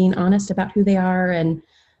and being honest about who they are and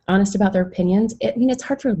honest about their opinions. It's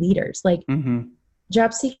hard for leaders. Like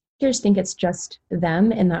job seekers think it's just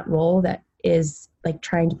them in that role that is like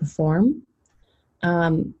trying to perform.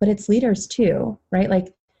 But it's leaders too, right?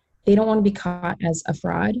 Like they don't want to be caught as a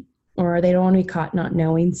fraud, or they don't want to be caught not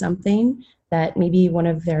knowing something that maybe one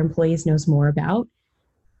of their employees knows more about.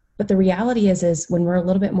 But the reality is when we're a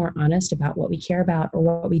little bit more honest about what we care about or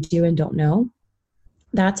what we do and don't know,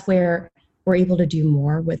 that's where we're able to do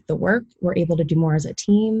more with the work. We're able to do more as a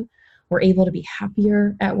team. We're able to be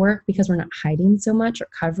happier at work because we're not hiding so much or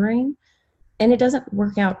covering. And it doesn't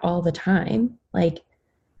work out all the time. Like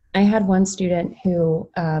I had one student who,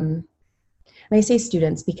 and I say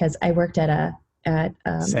students because I worked at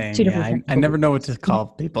two different. I never know what to call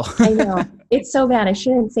people. I know it's so bad. I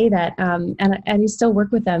shouldn't say that. And I still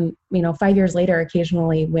work with them, 5 years later,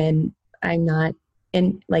 occasionally when I'm not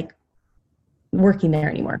in like working there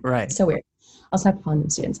anymore. Right. It's so weird. I'll stop calling them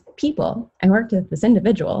students. People. I worked with this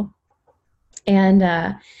individual,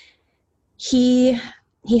 and he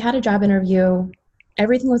had a job interview.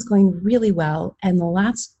 Everything was going really well, and the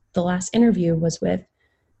last interview was with,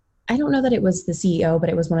 I don't know that it was the CEO, but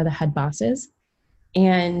it was one of the head bosses.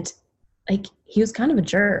 And like, he was kind of a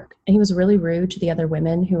jerk and he was really rude to the other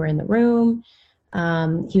women who were in the room.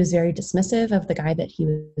 He was very dismissive of the guy that he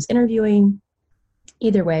was interviewing.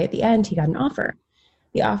 Either way, at the end, he got an offer.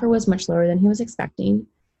 The offer was much lower than he was expecting.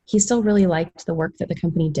 He still really liked the work that the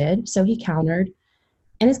company did. So he countered,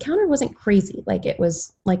 and his counter wasn't crazy. Like it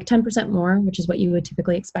was like 10% more, which is what you would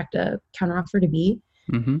typically expect a counter offer to be.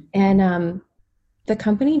 Mm-hmm. And the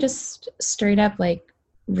company just straight up like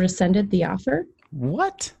rescinded the offer.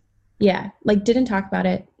 What? Yeah, like didn't talk about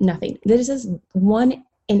it, nothing. This is one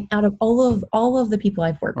out of all of the people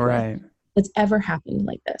I've worked with that's ever happened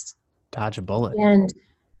like this. Dodge a bullet. And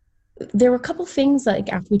there were a couple things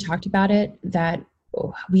like after we talked about it that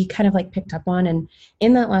we kind of like picked up on. And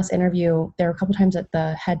in that last interview, there were a couple times that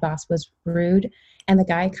the head boss was rude and the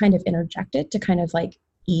guy kind of interjected to kind of like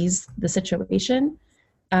ease the situation.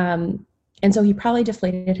 And so he probably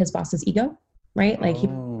deflated his boss's ego, right? Like he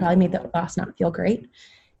probably made the boss not feel great.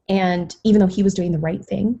 And even though he was doing the right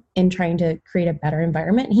thing in trying to create a better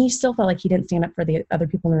environment, he still felt like he didn't stand up for the other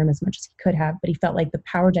people in the room as much as he could have, but he felt like the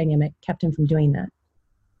power dynamic kept him from doing that.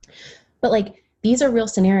 But like, these are real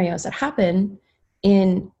scenarios that happen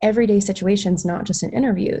in everyday situations, not just in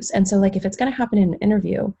interviews. And so like, if it's going to happen in an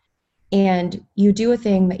interview and you do a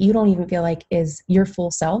thing that you don't even feel like is your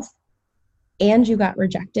full self and you got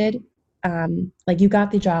rejected, like you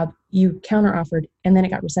got the job, you counter offered, and then it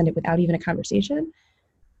got rescinded without even a conversation,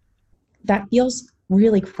 that feels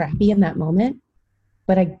really crappy in that moment.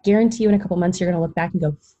 but I guarantee you in a couple months, you're going to look back and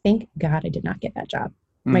go, thank God I did not get that job.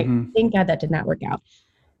 Right. Mm-hmm. Thank God that did not work out.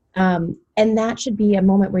 And that should be a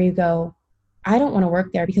moment where you go, I don't want to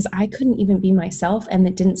work there because I couldn't even be myself and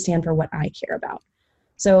it didn't stand for what I care about.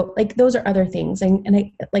 So like, those are other things.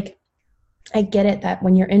 And I get it that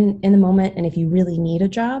when you're in the moment and if you really need a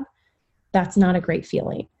job, that's not a great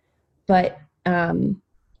feeling. But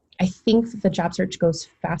I think that the job search goes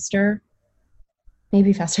faster.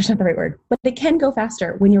 Maybe faster is not the right word, but it can go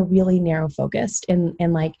faster when you're really narrow focused and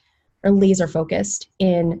like, or laser focused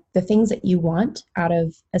in the things that you want out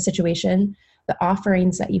of a situation, the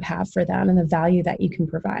offerings that you have for them and the value that you can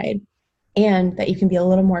provide, and that you can be a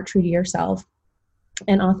little more true to yourself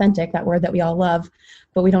and authentic, that word that we all love,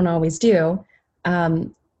 but we don't always do.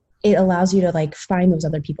 It allows you to like find those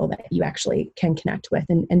other people that you actually can connect with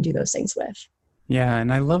and do those things with. Yeah.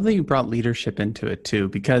 And I love that you brought leadership into it too,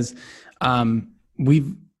 because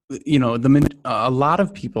we've, a lot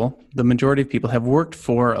of people, the majority of people have worked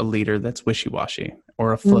for a leader that's wishy-washy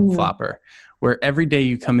or a flip-flopper, where every day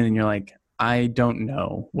you come in and you're like, I don't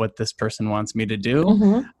know what this person wants me to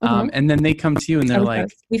do. And then they come to you and they're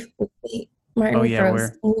like, Martin, oh yeah,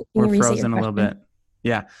 we're frozen a little bit.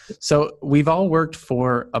 Yeah. So we've all worked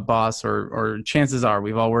for a boss, or chances are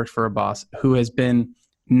we've all worked for a boss who has been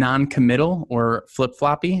non-committal or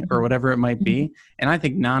flip-floppy or whatever it might be. And I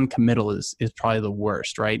think non-committal is probably the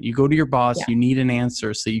worst, right? You go to your boss, you need an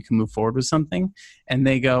answer so you can move forward with something. And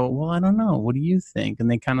they go, well, I don't know. What do you think? And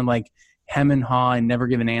they kind of like hem and haw and never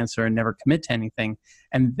give an answer and never commit to anything.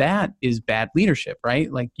 And that is bad leadership, right?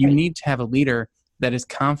 Like you need to have a leader that is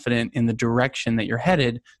confident in the direction that you're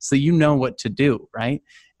headed so you know what to do, right?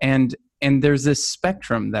 And there's this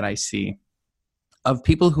spectrum that I see of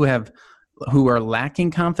people who are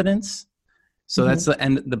lacking confidence. So that's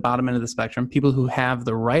the bottom end of the spectrum, people who have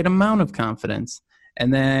the right amount of confidence,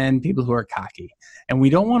 and then people who are cocky. And we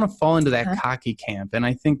don't want to fall into that cocky camp. And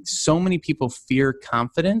I think so many people fear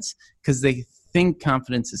confidence because they think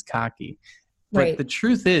confidence is cocky. But the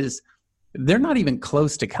truth is, they're not even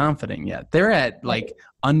close to confident yet. They're at like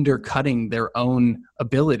undercutting their own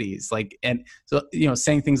abilities. Like, and so,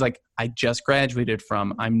 saying things like, I just graduated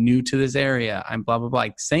from, I'm new to this area, I'm blah, blah, blah,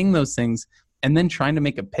 like saying those things and then trying to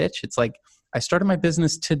make a pitch. It's like, I started my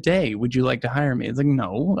business today. Would you like to hire me? It's like,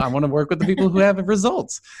 no, I want to work with the people who have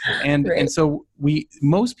results. And so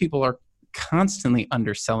most people are constantly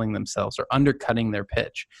underselling themselves or undercutting their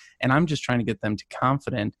pitch. And I'm just trying to get them to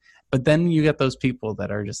confident. But then you get those people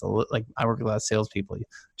that are just like, I work with a lot of salespeople,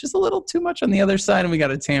 just a little too much on the other side, and we got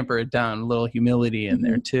to tamper it down, a little humility in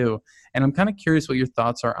there too. And I'm kind of curious what your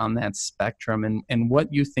thoughts are on that spectrum and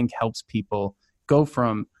what you think helps people go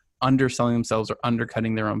from underselling themselves or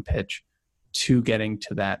undercutting their own pitch to getting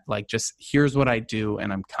to that, like, just here's what I do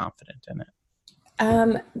and I'm confident in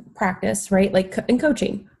it. Practice, right? Like in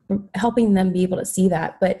coaching, helping them be able to see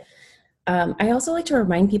that. But I also like to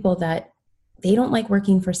remind people that they don't like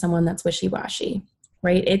working for someone that's wishy-washy,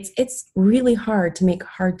 right? It's really hard to make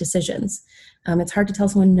hard decisions. It's hard to tell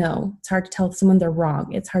someone no. It's hard to tell someone they're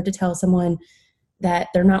wrong. It's hard to tell someone that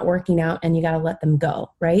they're not working out and you got to let them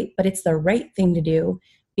go, right? But it's the right thing to do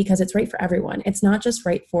because it's right for everyone. It's not just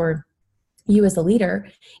right for you as the leader.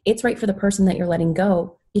 It's right for the person that you're letting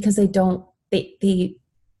go because they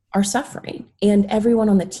are suffering and everyone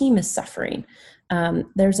on the team is suffering.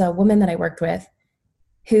 There's a woman that I worked with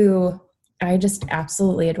who I just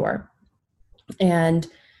absolutely adore. And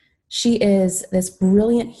she is this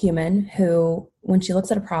brilliant human who, when she looks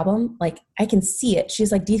at a problem, like I can see it.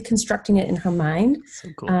 She's like deconstructing it in her mind, so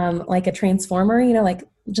cool. Like a transformer, like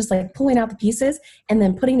just like pulling out the pieces and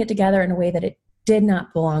then putting it together in a way that it did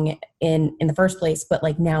not belong in the first place, but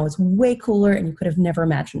like now is way cooler and you could have never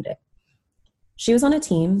imagined it. She was on a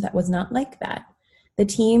team that was not like that. The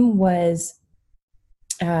team was,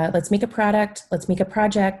 let's make a product, let's make a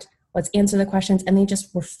project, let's answer the questions. And they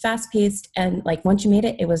just were fast paced. And like, once you made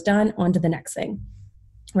it, it was done, on to the next thing.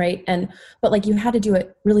 Right. But like you had to do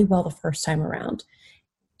it really well the first time around.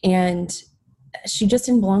 And she just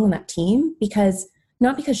didn't belong on that team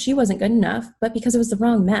not because she wasn't good enough, but because it was the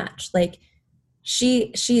wrong match. Like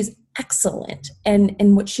she's excellent.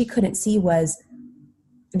 And what she couldn't see was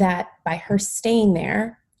that by her staying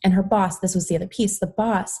there and her boss, this was the other piece, the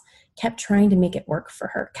boss kept trying to make it work for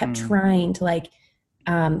her, kept trying to like,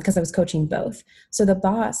 because I was coaching both. So the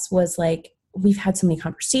boss was like, we've had so many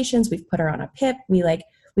conversations, we've put her on a PIP,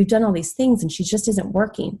 we've done all these things and she just isn't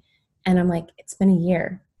working. And I'm like, it's been a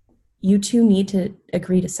year. You two need to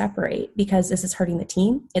agree to separate because this is hurting the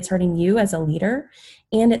team. It's hurting you as a leader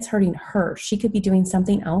and it's hurting her. She could be doing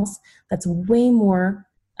something else that's way more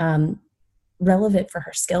relevant for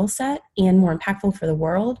her skill set and more impactful for the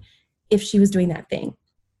world if she was doing that thing.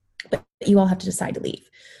 you all have to decide to leave.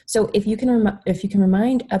 So if you can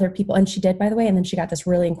remind other people, and she did, by the way, and then she got this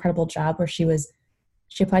really incredible job where she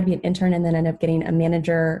applied to be an intern and then ended up getting a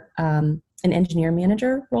manager, an engineer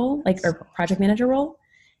manager role, like, or project manager role.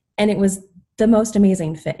 And it was the most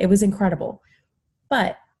amazing fit. It was incredible.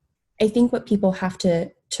 But I think what people have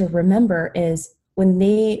to remember is when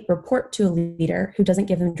they report to a leader who doesn't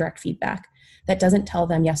give them direct feedback, that doesn't tell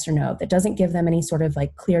them yes or no, that doesn't give them any sort of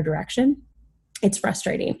like clear direction, it's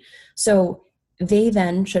frustrating. So they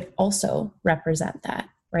then should also represent that,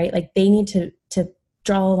 right? Like they need to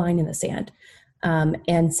draw a line in the sand,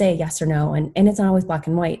 and say yes or no. And it's not always black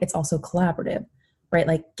and white. It's also collaborative, right?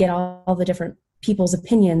 Like get all the different people's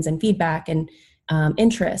opinions and feedback and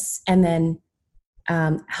interests, and then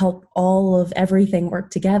help all of everything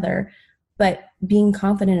work together. But being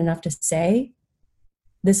confident enough to say,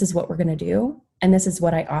 this is what we're going to do, and this is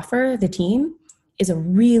what I offer the team, is a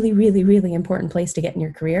really, really, really important place to get in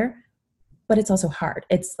your career. But it's also hard.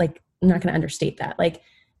 It's like, I'm not going to understate that. Like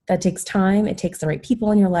that takes time. It takes the right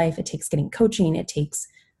people in your life. It takes getting coaching. It takes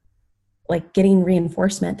like getting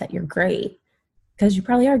reinforcement that you're great, because you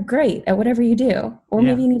probably are great at whatever you do, or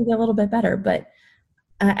maybe you need to get a little bit better. But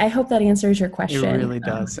I hope that answers your question. It really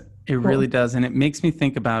does. It really does. And it makes me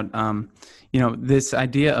think about, this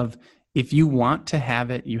idea of, if you want to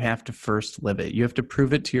have it, you have to first live it. You have to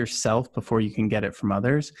prove it to yourself before you can get it from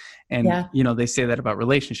others. And, they say that about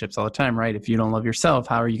relationships all the time, right? If you don't love yourself,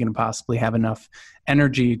 how are you going to possibly have enough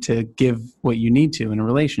energy to give what you need to in a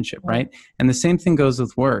relationship, right? And the same thing goes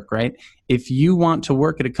with work, right? If you want to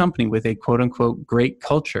work at a company with a quote unquote great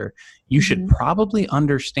culture, you should probably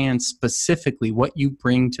understand specifically what you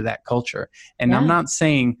bring to that culture. And I'm not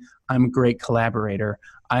saying I'm a great collaborator,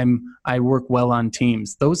 I work well on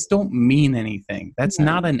teams. Those don't mean anything. That's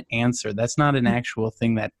not an answer. That's not an actual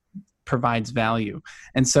thing that provides value.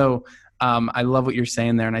 And so I love what you're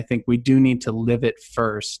saying there. And I think we do need to live it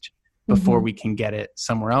first before we can get it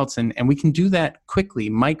somewhere else. And we can do that quickly,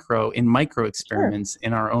 micro experiments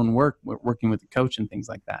in our own work, working with the coach and things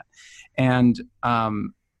like that. And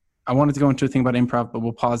I wanted to go into a thing about improv, but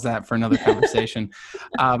we'll pause that for another conversation.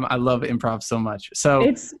 I love improv so much. So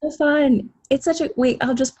it's so fun. It's such a, wait,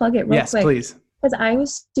 I'll just plug it real quick. Yes, please. Because I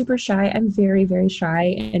was super shy. I'm very, very shy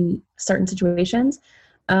in certain situations.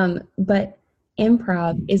 But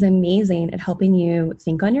improv is amazing at helping you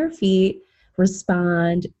think on your feet,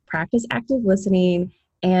 respond, practice active listening,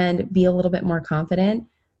 and be a little bit more confident.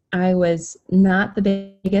 I was not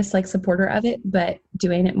the biggest supporter of it, but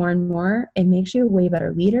doing it more and more, it makes you a way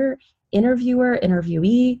better leader, interviewer,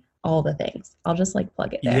 interviewee, all the things. I'll just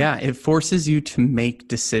plug it there. Yeah, it forces you to make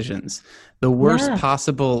decisions. The worst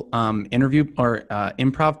possible interview or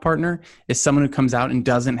improv partner is someone who comes out and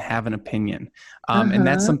doesn't have an opinion. And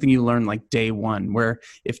that's something you learn day one, where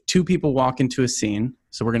if two people walk into a scene,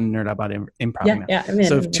 so we're going to nerd out about improv now.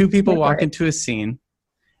 So if two people walk into a scene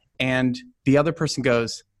and the other person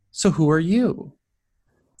goes, "So who are you?"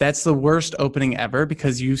 That's the worst opening ever,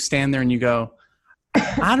 because you stand there and you go,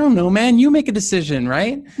 "I don't know, man, you make a decision,"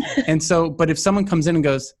 right? And so, but if someone comes in and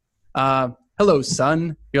goes, "Hello,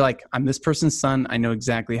 son," you're like, "I'm this person's son. I know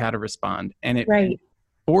exactly how to respond." And it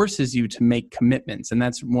forces you to make commitments. And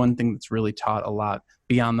that's one thing that's really taught a lot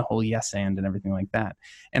beyond the whole yes and everything like that.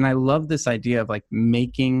 And I love this idea of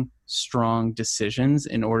making strong decisions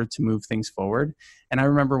in order to move things forward. And I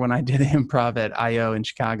remember when I did improv at IO in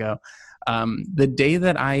Chicago, the day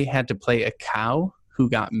that I had to play a cow who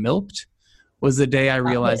got milked was the day I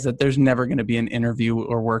realized that there's never going to be an interview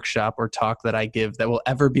or workshop or talk that I give that will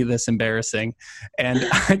ever be this embarrassing. And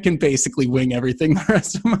I can basically wing everything the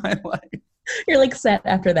rest of my life. You're set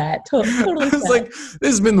after that. Totally I was set.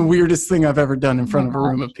 this has been the weirdest thing I've ever done in front of a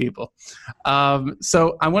room of people.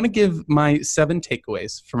 So I want to give my 7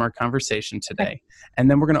 takeaways from our conversation today. And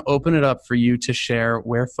then we're going to open it up for you to share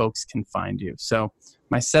where folks can find you. So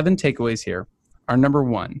my 7 takeaways here are: number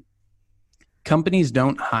 1, companies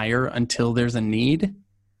don't hire until there's a need.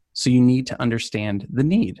 So you need to understand the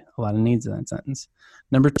need. A lot of needs in that sentence.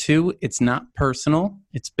 Number 2, it's not personal,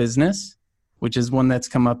 it's business, which is one that's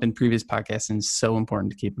come up in previous podcasts and is so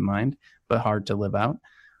important to keep in mind, but hard to live out.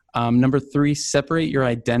 Number 3, separate your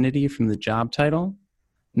identity from the job title.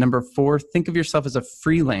 Number 4, think of yourself as a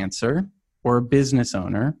freelancer or a business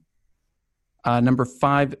owner. Number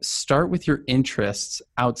 5, start with your interests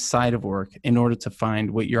outside of work in order to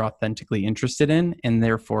find what you're authentically interested in and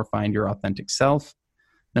therefore find your authentic self.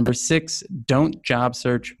 Number 6, don't job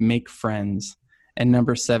search, make friends. And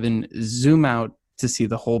number 7, zoom out to see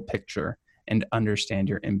the whole picture and understand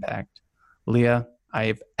your impact. Leah,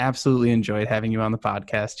 I've absolutely enjoyed having you on the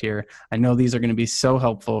podcast here. I know these are going to be so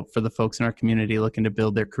helpful for the folks in our community looking to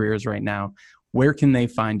build their careers right now. where can they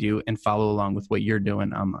find you and follow along with what you're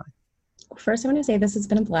doing online? First, I want to say this has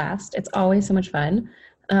been a blast. It's always so much fun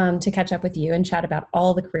to catch up with you and chat about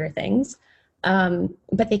all the career things.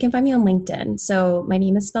 But they can find me on LinkedIn. So my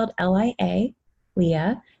name is spelled Lia,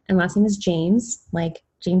 Leah, and last name is James, like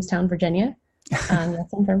Jamestown, Virginia. Yes,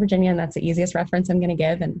 I'm from Virginia, and that's the easiest reference I'm going to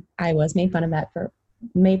give. And I was made fun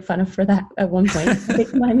of for that at one point. They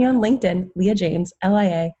can find me on LinkedIn, Leah James,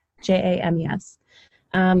 Liajames.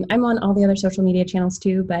 I'm on all the other social media channels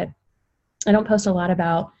too, but I don't post a lot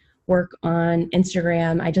about work on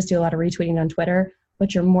Instagram. I just do a lot of retweeting on Twitter,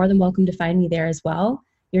 but you're more than welcome to find me there as well.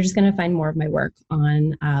 You're just going to find more of my work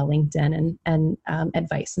on LinkedIn and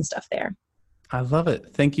advice and stuff there. I love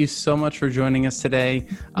it. Thank you so much for joining us today,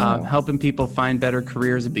 helping people find better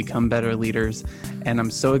careers and become better leaders. And I'm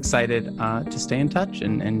so excited to stay in touch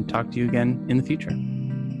and talk to you again in the future.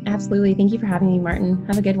 Absolutely. Thank you for having me, Martin.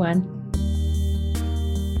 Have a good one.